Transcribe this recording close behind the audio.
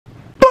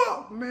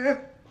fuck,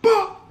 man.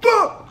 Fuck.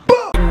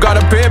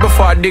 Gotta pay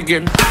before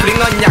digging.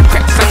 Fling on your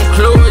cracks and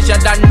clothes, you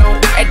don't know.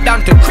 Head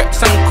down to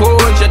cracks and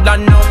codes, you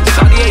don't know.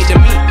 Shawty ate the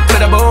meat to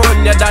the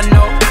bone, you don't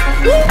know.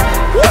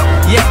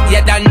 Yeah,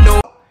 you don't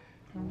know.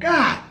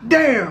 God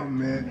damn,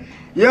 man.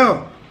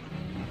 Yo.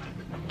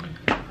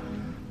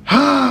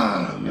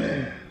 Ah,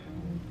 man.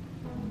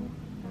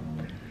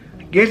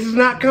 Guess it's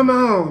not coming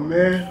home,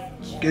 man.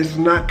 Guess it's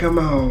not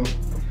coming home.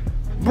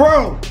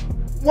 Bro,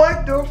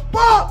 what the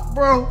fuck,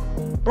 bro?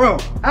 Bro,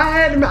 I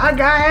had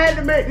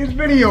to make this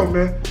video,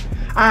 man.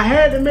 I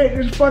had to make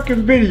this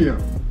fucking video.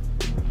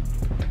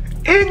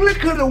 England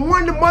could have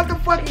won the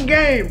motherfucking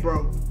game,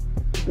 bro.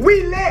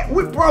 We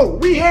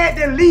had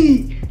the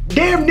lead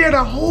damn near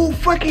the whole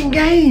fucking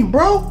game,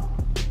 bro.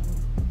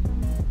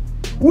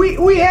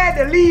 We had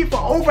the lead for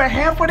over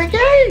half of the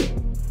game.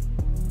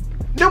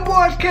 Them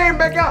boys came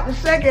back out the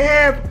second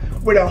half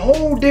with a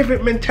whole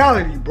different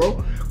mentality,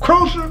 bro.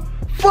 Croatia,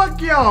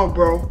 fuck y'all,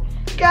 bro.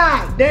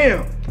 God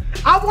damn.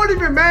 I wasn't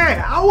even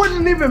mad. I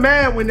wasn't even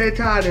mad when they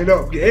tied it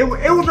up. It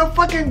was a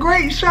fucking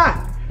great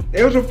shot.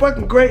 It was a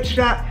fucking great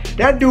shot.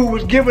 That dude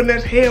was giving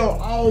us hell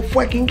all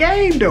fucking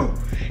game, though.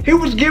 He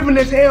was giving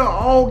us hell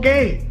all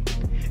game.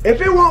 If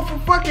it weren't for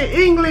fucking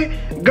England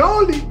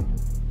goalie,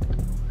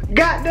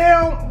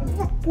 goddamn,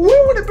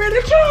 we would have been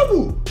in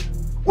trouble.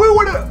 We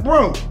would have,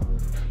 bro.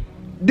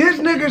 This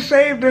nigga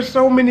saved us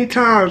so many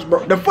times,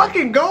 bro. The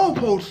fucking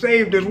goalpost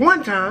saved us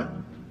one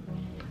time.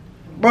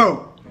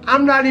 Bro,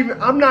 I'm not even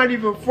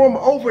from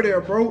over there,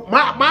 bro.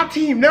 My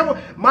team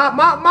never,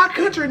 my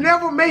country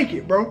never make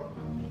it, bro.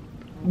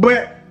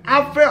 But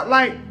I felt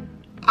like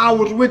I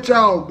was with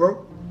y'all,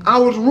 bro. I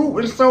was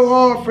rooting so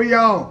hard for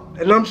y'all.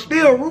 And I'm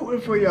still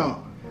rooting for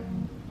y'all.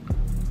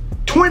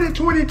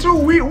 2022,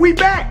 we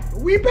back.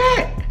 We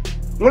back.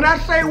 When I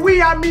say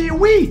we, I mean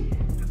we.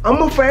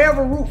 I'ma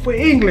forever root for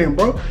England,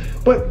 bro.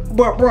 But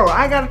bro,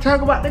 I gotta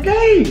talk about the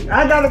game.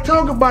 I gotta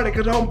talk about it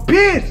because I'm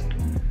pissed.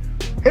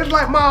 It's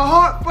like my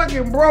heart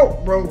fucking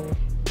broke, bro.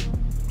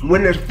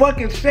 When this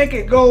fucking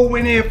second goal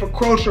went in for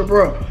Croatia,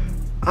 bro,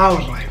 I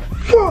was like,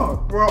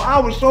 fuck, bro.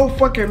 I was so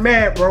fucking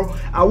mad, bro.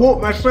 I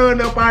woke my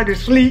son up out of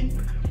sleep.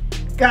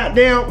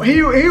 Goddamn,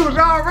 he was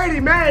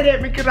already mad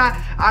at me because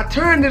I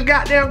turned this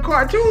goddamn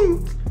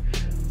cartoon.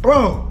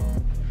 Bro,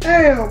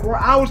 damn, bro.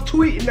 I was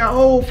tweeting the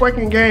whole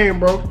fucking game,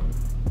 bro.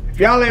 If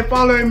y'all ain't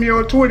following me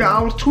on Twitter,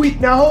 I was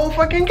tweeting the whole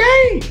fucking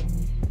game.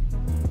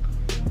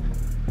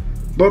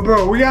 But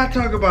bro, we gotta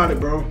talk about it,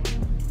 bro.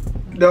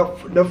 The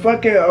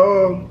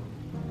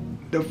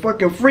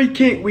fucking free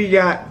kick we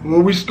got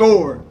when we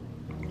scored.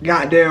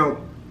 Goddamn.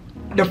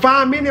 The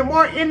 5-minute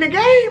mark in the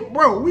game,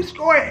 bro. We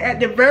scored at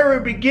the very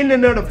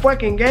beginning of the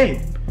fucking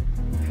game.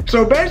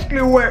 So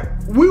basically what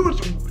we was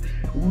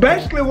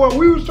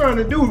trying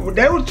to do,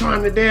 they was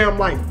trying to damn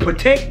like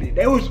protect it.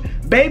 They was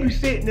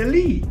babysitting the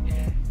lead.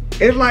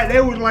 It's like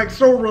they was like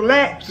so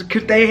relaxed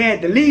because they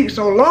had the lead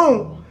so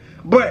long.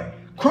 But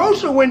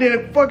Croatia went in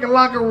the fucking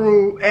locker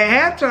room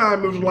at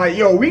halftime. It was like,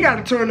 yo, we got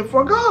to turn the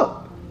fuck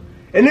up.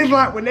 And it's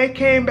like when they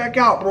came back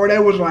out, bro, they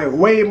was like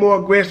way more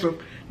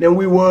aggressive than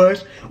we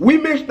was. We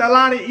missed a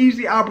lot of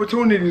easy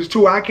opportunities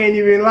too. I can't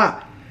even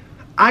lie.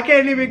 I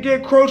can't even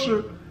give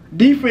Croatia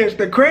defense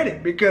the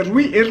credit because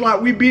it's like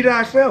we beat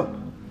ourselves.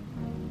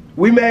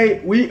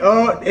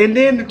 And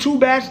then the two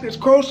baskets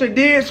Croatia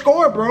did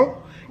score, bro.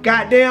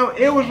 Goddamn,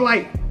 it was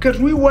like, cause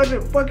we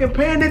wasn't fucking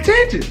paying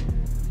attention.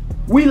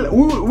 We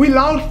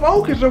lost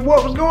focus of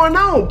what was going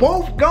on.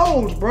 Both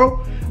goals,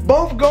 bro.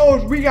 Both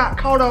goals, we got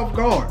caught off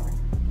guard.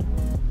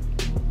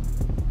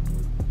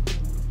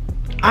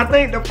 I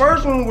think the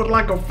first one was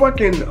like a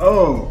fucking,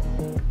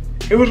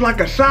 it was like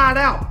a side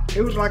out.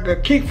 It was like a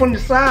kick from the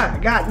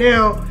side.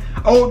 Goddamn,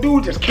 old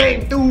dude just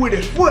came through with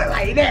his foot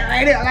like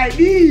that, like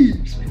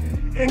these.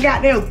 And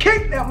goddamn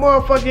kicked that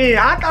motherfucker in.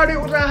 I thought it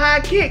was a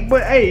high kick,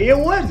 but hey, it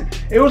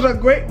wasn't. It was a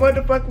great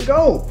motherfucking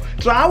goal.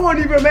 So I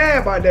wasn't even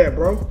mad about that,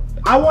 bro.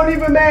 I wasn't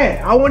even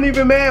mad. I wasn't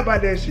even mad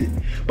about that shit.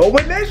 But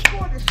when they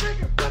scored the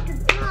second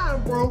fucking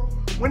time, bro,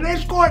 when they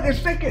scored the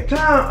second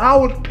time, I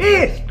was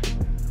pissed.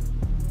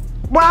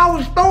 But I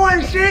was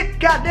throwing shit,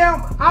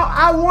 goddamn.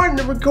 I wanted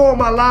to record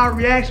my live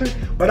reaction,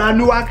 but I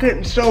knew I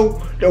couldn't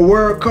show the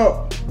World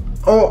Cup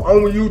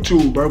on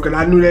YouTube, bro, because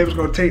I knew they was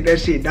gonna take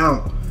that shit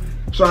down.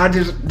 So I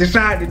just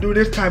decided to do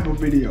this type of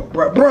video,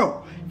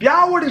 bro. If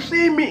y'all would have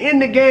seen me in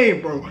the game,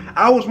 bro,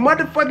 I was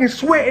motherfucking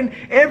sweating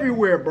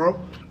everywhere, bro.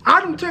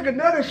 I done took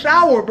another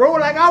shower, bro.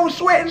 Like I was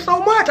sweating so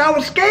much, I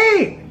was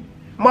scared.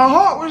 My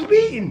heart was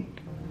beating,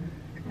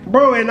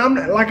 bro. And I'm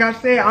not, like I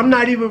said, I'm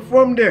not even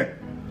from there,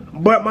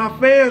 but my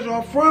fans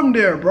are from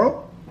there,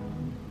 bro.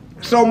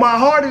 So my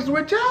heart is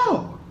with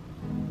y'all.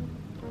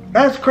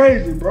 That's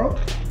crazy, bro.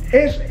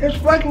 It's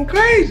fucking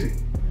crazy.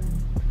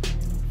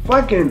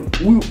 Fucking,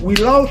 we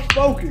lost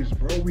focus,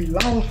 bro. We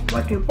lost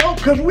fucking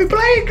focus because we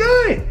played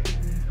good.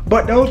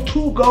 But those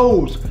two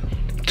goals,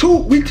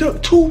 we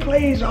took 2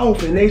 plays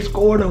off and they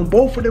scored on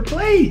both of the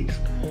plays.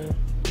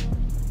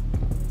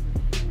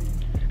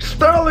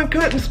 Sterling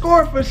couldn't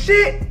score for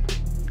shit.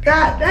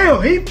 God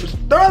damn,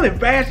 Sterling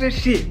fast as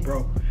shit,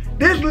 bro.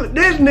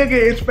 This nigga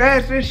is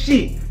fast as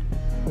shit.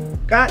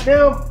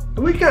 Goddamn,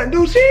 we can't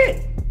do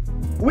shit.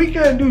 We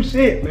can't do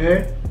shit,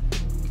 man.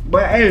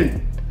 But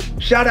hey,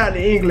 shout out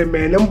to England,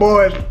 man. Them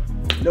boys,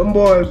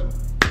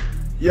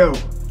 yo,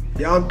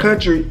 y'all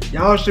country,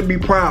 y'all should be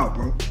proud,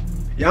 bro.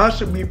 Y'all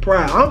should be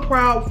proud. I'm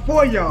proud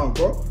for y'all,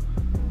 bro.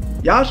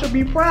 Y'all should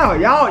be proud.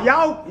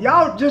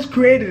 Y'all just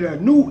created a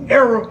new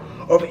era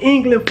of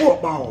England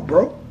football,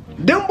 bro.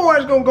 Them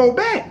boys gonna go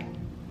back.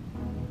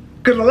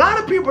 Cause a lot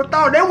of people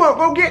thought they weren't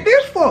gonna get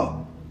this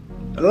far.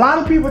 A lot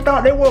of people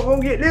thought they weren't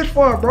gonna get this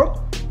far, bro.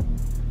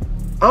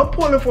 I'm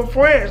pulling for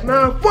France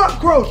now. Fuck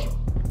Croatia.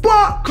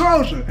 Fuck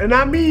Croatia. And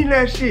I mean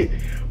that shit,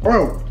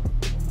 bro.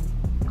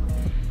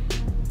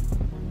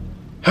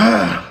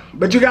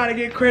 But you gotta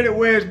get credit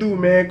where it's due,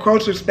 man.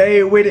 Croatia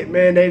stayed with it,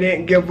 man. They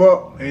didn't give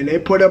up. And they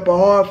put up a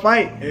hard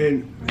fight.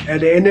 And at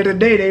the end of the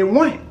day, they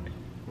won.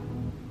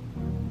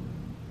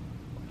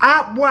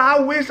 I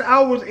wish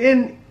I was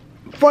in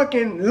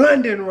fucking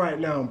London right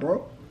now,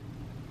 bro.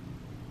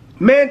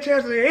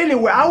 Manchester,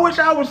 anywhere. I wish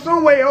I was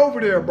somewhere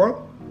over there,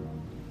 bro.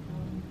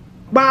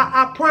 But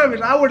I promise,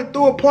 I would have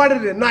threw a party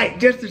tonight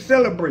just to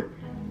celebrate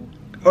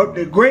of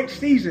the great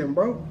season,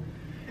 bro.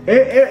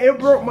 It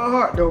broke my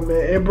heart, though, man.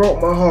 It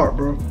broke my heart,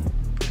 bro.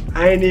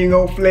 I ain't even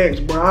gonna flex,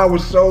 bro. I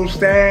was so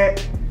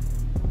sad.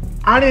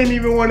 I didn't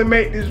even want to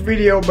make this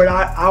video, but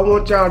I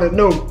want y'all to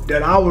know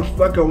that I was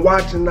fucking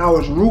watching, I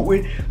was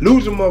rooting,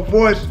 losing my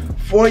voice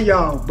for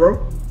y'all,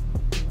 bro.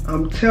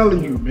 I'm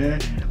telling you,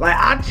 man. Like,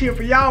 I cheer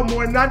for y'all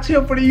more than I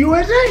cheer for the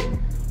USA.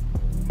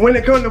 When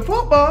it comes to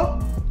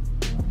football,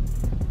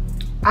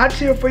 I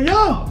cheer for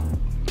y'all.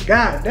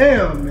 God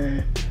damn,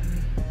 man.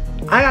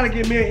 I gotta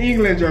get me an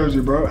England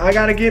jersey, bro. I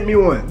gotta get me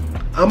one.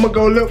 I'm gonna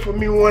go look for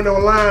me one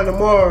online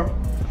tomorrow.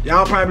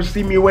 Y'all probably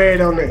see me wear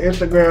it on the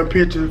Instagram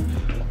picture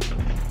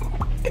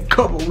in a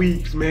couple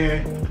weeks,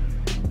 man.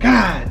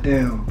 God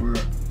damn, bro.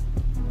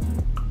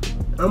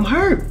 I'm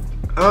hurt.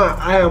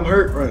 I am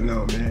hurt right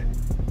now, man.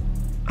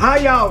 How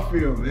y'all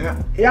feel,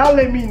 man? Y'all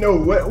let me know.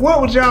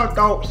 What was y'all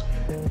thoughts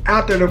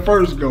after the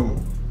first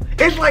goal?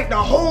 It's like the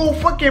whole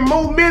fucking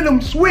momentum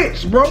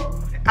switched,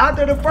 bro.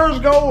 After the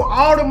first goal,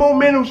 all the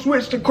momentum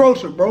switched to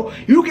Croatia, bro.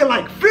 You can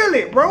like feel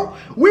it, bro.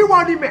 We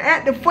weren't even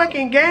at the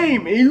fucking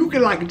game, and you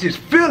can like just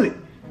feel it.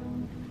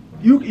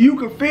 You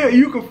can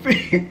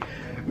feel,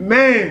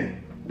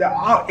 man.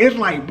 It's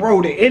like,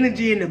 bro, the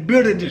energy in the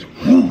building just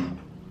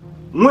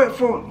went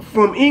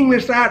from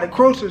England side to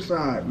Croatia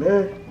side,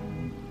 man.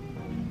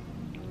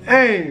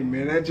 Hey,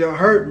 man, that just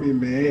hurt me,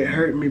 man. It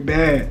hurt me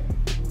bad.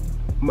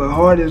 My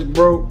heart is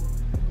broke.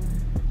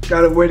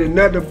 Gotta wait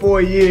another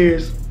 4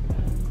 years.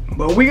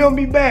 But we gonna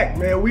be back,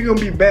 man. We gonna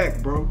be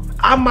back, bro.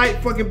 I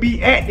might fucking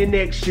be at the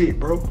next shit,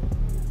 bro.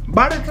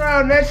 By the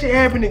time that shit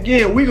happen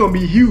again, we gonna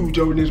be huge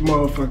over this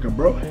motherfucker,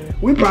 bro.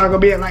 We probably gonna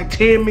be at like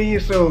 10 million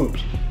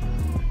subs.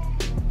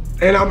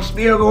 And I'm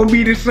still gonna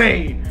be the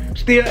same.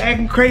 Still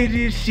acting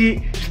crazy as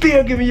shit.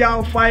 Still giving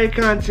y'all fire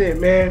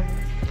content, man.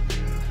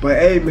 But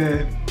hey,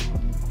 man.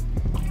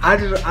 I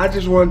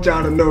just want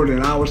y'all to know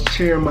that I was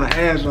cheering my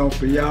ass off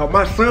for y'all.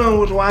 My son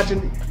was watching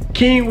it.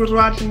 King was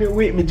watching it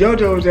with me.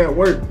 JoJo was at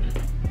work.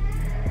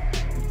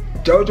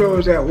 JoJo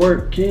was at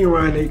work. King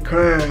around there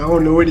crying. I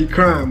don't know what he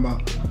crying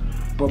about.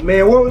 But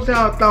man, what was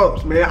y'all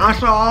thoughts, man? I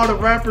saw all the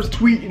rappers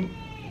tweeting.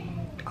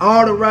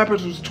 All the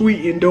rappers was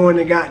tweeting during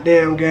the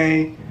goddamn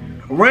game.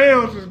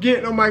 Rams was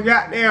getting on my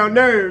goddamn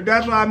nerve.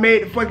 That's why I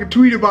made the fucking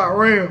tweet about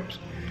Rams.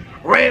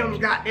 Rams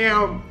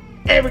goddamn,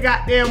 every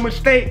goddamn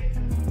mistake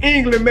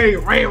England made,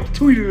 Rams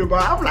tweeted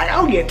about. I'm like,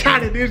 I'm getting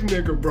tired of this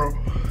nigga, bro.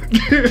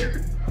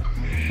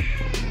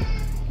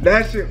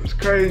 That shit was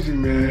crazy,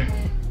 man.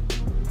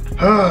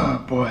 Oh,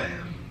 boy.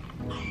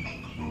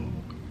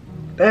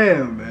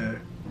 Damn,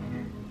 man.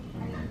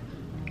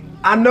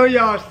 I know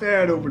y'all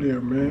sad over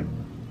there, man.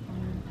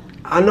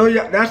 I know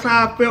y'all, that's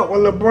how I felt when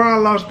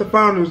LeBron lost the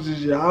finals this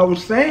year. I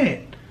was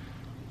sad.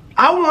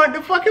 I wanted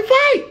to fucking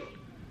fight.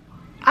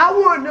 I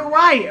wanted to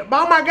riot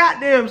by my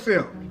goddamn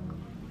self.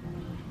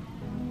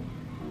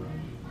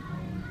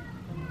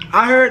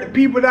 I heard the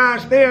people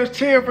downstairs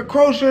cheering for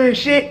Croatia and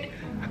shit.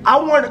 I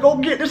wanted to go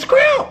get the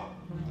scrap.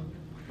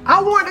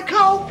 I wanted to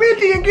call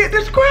 50 and get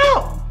the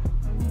scrap.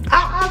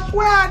 I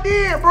swear I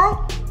did,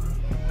 bro.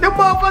 Them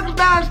motherfuckers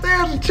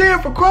downstairs are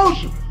cheering for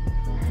Croatia.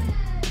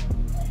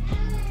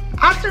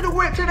 I should have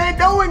went to their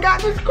door and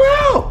got the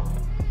scrap.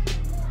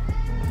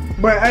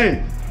 But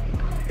hey,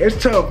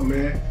 it's tough,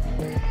 man.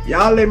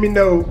 Y'all let me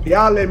know,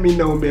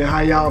 man,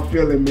 how y'all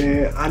feeling,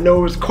 man. I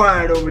know it's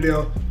quiet over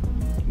there.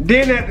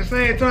 Then at the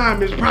same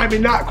time, it's probably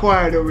not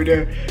quiet over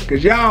there.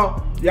 Cause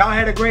y'all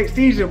had a great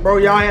season, bro.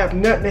 Y'all have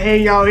nothing to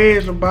hang y'all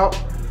heads about.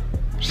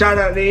 Shout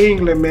out to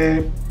England,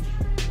 man.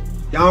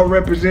 Y'all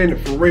represented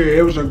for real.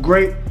 It was a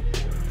great,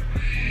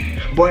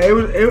 but it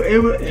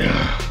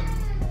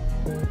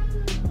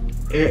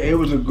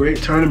was a great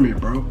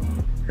tournament, bro.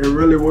 It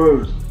really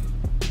was.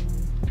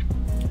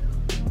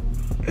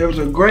 It was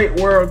a great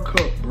World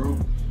Cup, bro.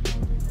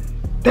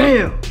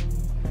 Damn.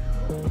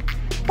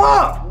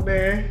 Fuck,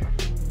 man.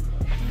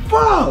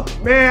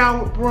 fuck,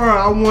 man, bro,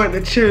 I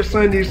wanted to cheer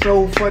Sunday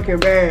so fucking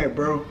bad,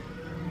 bro.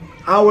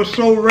 I was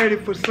so ready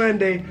for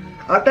Sunday.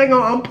 I think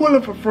I'm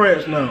pulling for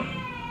France now.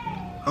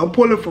 I'm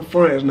pulling for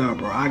France now,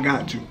 bro. I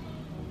got to,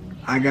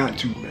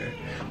 man.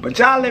 But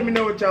y'all let me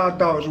know what y'all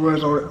thoughts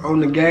was on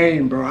the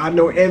game, bro. I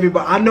know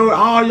everybody, I know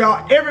all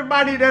y'all,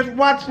 everybody that's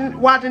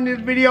watching this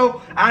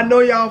video, I know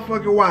y'all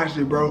fucking watched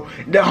it, bro.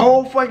 The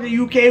whole fucking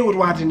UK was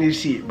watching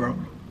this shit, bro.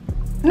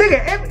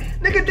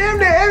 Nigga, damn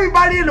near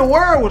everybody in the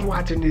world was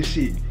watching this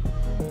shit.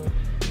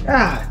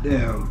 God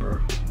damn, bro.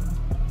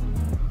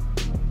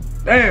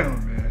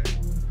 Damn, man.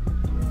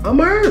 I'm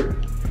hurt.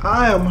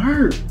 I am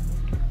hurt.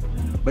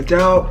 But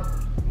y'all,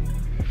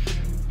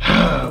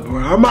 bro,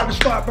 I'm about to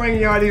start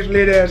bringing y'all these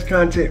lit ass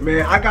content,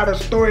 man. I got a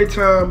story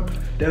time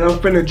that I'm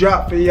finna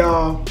drop for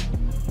y'all.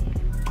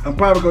 I'm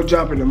probably gonna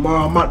drop it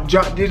tomorrow. I'm about to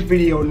drop this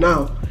video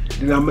now.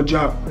 Then I'm gonna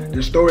drop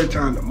the story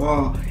time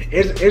tomorrow.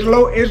 It's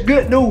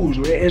good news,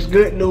 man. It's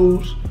good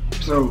news.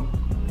 So,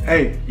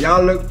 hey,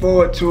 y'all look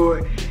forward to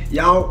it.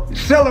 Y'all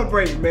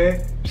celebrate,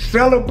 man.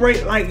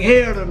 Celebrate like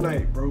hell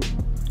tonight, bro.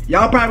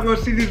 Y'all probably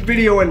gonna see this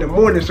video in the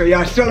morning, so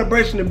y'all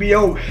celebration to be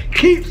over.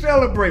 Keep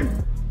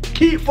celebrating.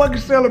 Keep fucking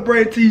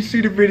celebrating till you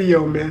see the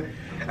video, man.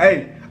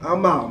 Hey,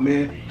 I'm out,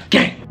 man.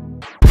 Gang.